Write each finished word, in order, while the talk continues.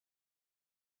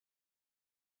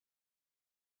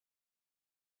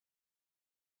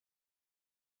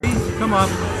come up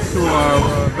to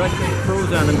our veteran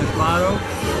cruise on the Miss Lotta.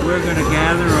 We're going to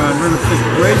gather on River Styx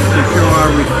Bridge to show our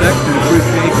respect and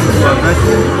appreciation to our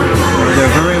veterans.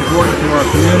 They're very important to our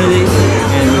community,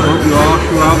 and we hope you all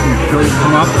show out and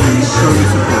come up and show your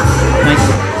support. Thank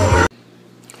you.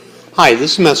 Hi,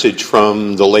 this message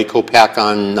from the Lake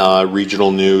Hopatcong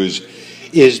Regional News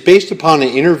is based upon an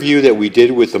interview that we did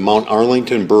with the Mount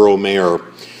Arlington Borough Mayor,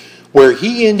 where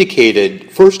he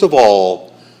indicated, first of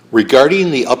all,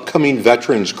 regarding the upcoming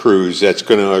Veterans Cruise that's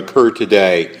going to occur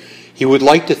today, he would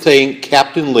like to thank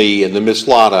Captain Lee and the Miss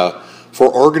Lotta for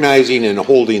organizing and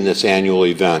holding this annual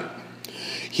event.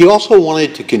 He also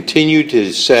wanted to continue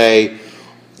to say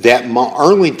that Mount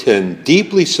Arlington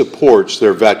deeply supports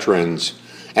their veterans,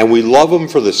 and we love them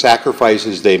for the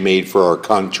sacrifices they made for our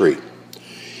country.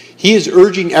 He is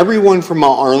urging everyone from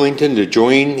Mount Arlington to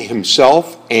join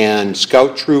himself and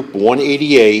Scout Troop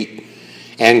 188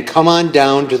 and come on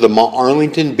down to the Mount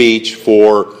Arlington Beach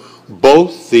for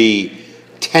both the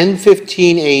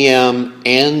 10:15 a.m.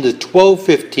 and the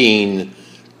 12:15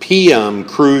 p.m.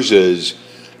 cruises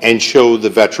and show the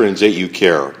veterans that you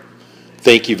care.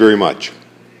 Thank you very much.